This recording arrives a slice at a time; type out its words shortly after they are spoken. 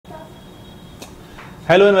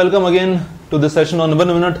Hello and welcome again to this session on 1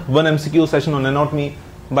 minute, 1 MCQ session on anatomy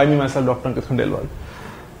by me myself, Dr. Ankit Khandelwal.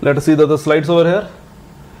 Let us see the slides over here.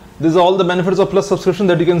 These are all the benefits of plus subscription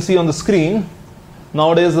that you can see on the screen.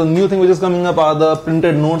 Nowadays, the new thing which is coming up are the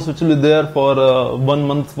printed notes which will be there for 1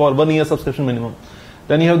 month, for 1 year subscription minimum.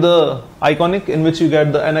 Then you have the Iconic, in which you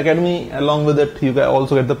get the Unacademy. Along with it, you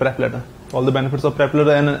also get the prep letter. All the benefits of prep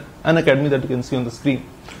letter and Unacademy that you can see on the screen.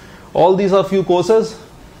 All these are few courses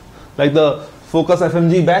like the Focus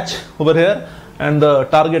FMG batch over here and the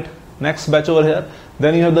Target Next batch over here.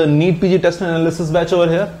 Then you have the NEET PG test and analysis batch over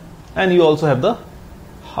here, and you also have the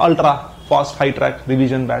ultra fast high track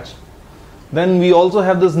revision batch. Then we also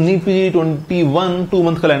have this NEET PG 21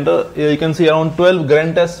 2-month calendar. You can see around 12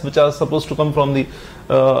 grand tests which are supposed to come from the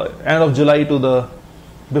end of July to the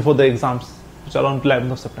before the exams, which are around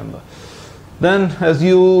 11th of September. Then, as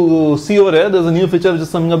you see over here, there's a new feature which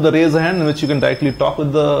is coming up, the raise a hand, in which you can directly talk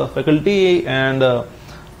with the faculty, and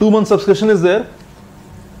 2-month subscription is there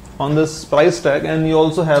on this price tag, and you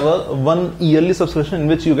also have a 1 yearly subscription in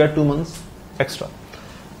which you get 2 months extra.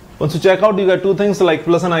 Once you check out, you get two things like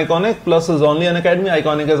Plus and Iconic. Plus is only Unacademy,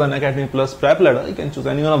 Iconic is Unacademy plus prep letter. You can choose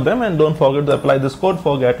any one of them, and don't forget to apply this code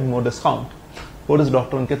for getting more discount. Code is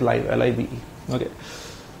Dr. Ankit Live, LIVE. Okay.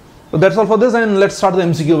 So that's all for this, and let's start the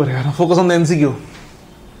MCQ over here. Focus on the MCQ.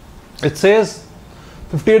 It says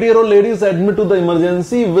 58-year-old lady is admitted to the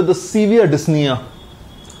emergency with a severe dyspnea.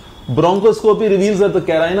 Bronchoscopy reveals that the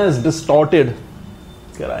carina is distorted.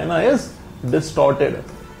 Carina is distorted.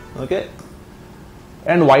 Okay.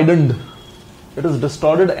 And widened. It is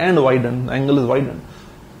distorted and widened. Angle is widened.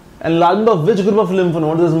 Enlargement of which group of lymph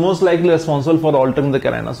nodes is most likely responsible for altering the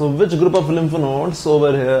carina? So which group of lymph nodes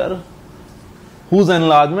over here whose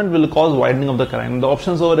enlargement will cause widening of the carina? The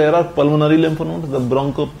options over here are pulmonary lymph nodes, the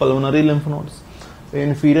bronchopulmonary lymph nodes, the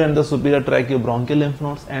inferior and the superior tracheobronchial lymph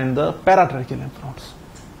nodes, and the paratracheal lymph nodes.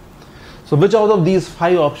 So which out of these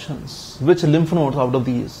 5 options, which lymph nodes out of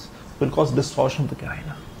these will cause distortion of the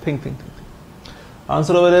carina? Think.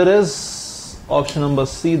 Answer over here is option number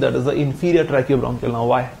C, that is the inferior tracheobronchial. Now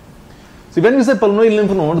why? See, when we say pulmonary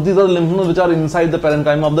lymph nodes, these are the lymph nodes which are inside the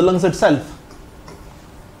parenchyma of the lungs itself.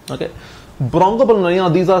 Okay. Bronchopulmonary, now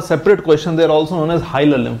these are separate questions. They are also known as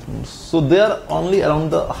hilar lymph nodes. So they are only around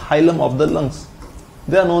the hilum of the lungs.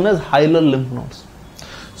 They are known as hilar lymph nodes.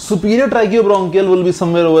 Superior tracheobronchial will be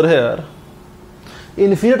somewhere over here.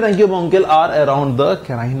 Inferior tracheobronchial are around the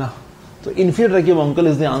carina. So inferior tracheobronchial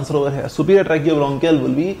is the answer over here. Superior tracheobronchial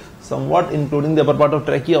will be somewhat including the upper part of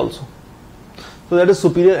trachea also. So that is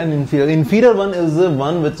superior and inferior. Inferior one is the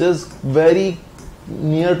one which is very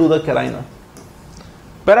near to the carina.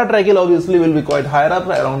 Paratracheal obviously will be quite higher up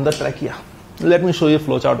around the trachea. Let me show you a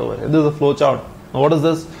flowchart over here. This is a flowchart. Now what is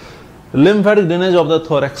this? Lymphatic drainage of the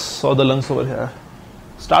thorax or the lungs over here.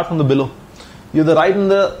 Start from the below. You have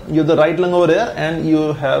the right lung over here, and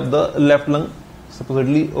you have the left lung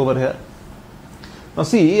supposedly over here. Now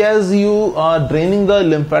see, as you are draining the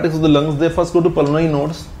lymphatics of the lungs, they first go to pulmonary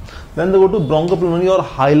nodes, then they go to bronchopulmonary or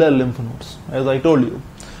hilar lymph nodes, as I told you.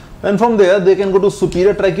 Then from there, they can go to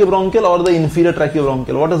superior tracheobronchial or the inferior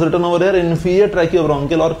tracheobronchial. What is written over here? Inferior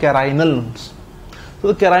tracheobronchial or carinal nodes. So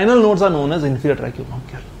the carinal nodes are known as inferior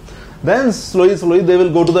tracheobronchial. Then slowly they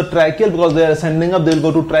will go to the tracheal, because they are ascending up. They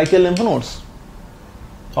will go to tracheal lymph nodes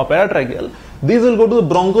or paratracheal. These will go to the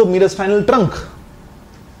bronchomediastinal trunk.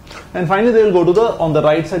 And finally, they will go to on the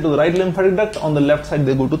right side to the right lymphatic duct. On the left side,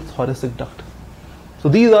 they go to the thoracic duct. So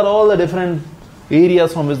these are all the different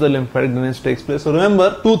areas from which the lymphatic drainage takes place. So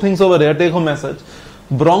remember, 2 things over here, take home message.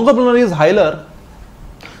 Bronchopulmonary is hilar,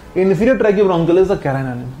 inferior tracheobronchial is the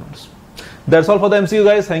carinal lymph nodes. That's all for the MCQ,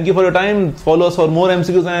 guys. Thank you for your time. Follow us for more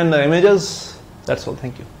MCQs and images. That's all.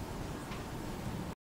 Thank you.